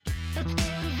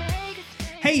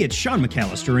Hey, it's Sean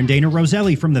McAllister and Dana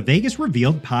Roselli from the Vegas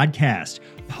Revealed podcast.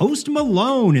 Post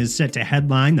Malone is set to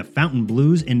headline the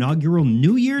Fontainebleau's inaugural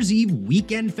New Year's Eve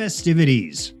weekend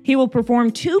festivities. He will perform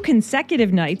 2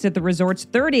 consecutive nights at the resort's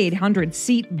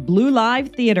 3,800-seat Blue Live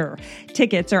Theater.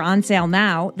 Tickets are on sale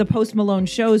now. The Post Malone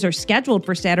shows are scheduled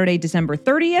for Saturday, December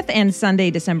 30th and Sunday,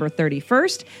 December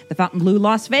 31st. The Fontainebleau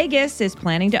Las Vegas is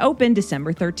planning to open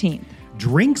December 13th.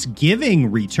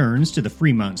 Drinksgiving returns to the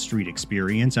Fremont Street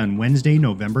Experience on Wednesday,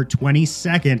 November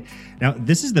 22nd. Now,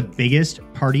 this is the biggest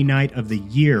party night of the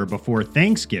year before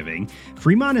Thanksgiving.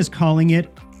 Fremont is calling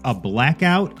it a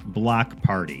blackout block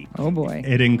party. Oh boy.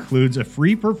 It includes a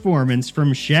free performance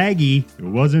from Shaggy. It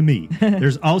wasn't me.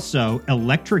 There's also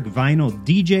electric vinyl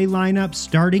DJ lineup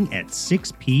starting at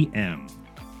 6 p.m.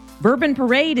 Bourbon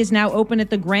Parade is now open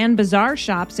at the Grand Bazaar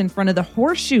shops in front of the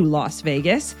Horseshoe Las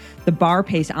Vegas. The bar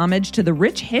pays homage to the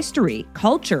rich history,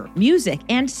 culture, music,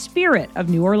 and spirit of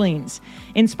New Orleans.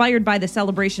 Inspired by the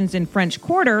celebrations in French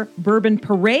Quarter, Bourbon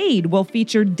Parade will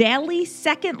feature daily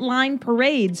second-line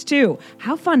parades, too.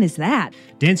 How fun is that?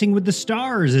 Dancing with the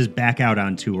Stars is back out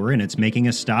on tour, and it's making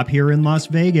a stop here in Las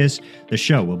Vegas. The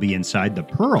show will be inside the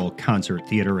Pearl Concert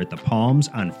Theater at the Palms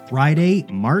on Friday,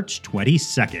 March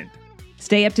 22nd.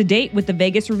 Stay up to date with the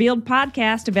Vegas Revealed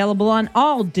podcast, available on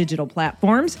all digital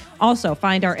platforms. Also,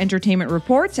 find our entertainment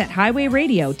reports at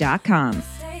highwayradio.com.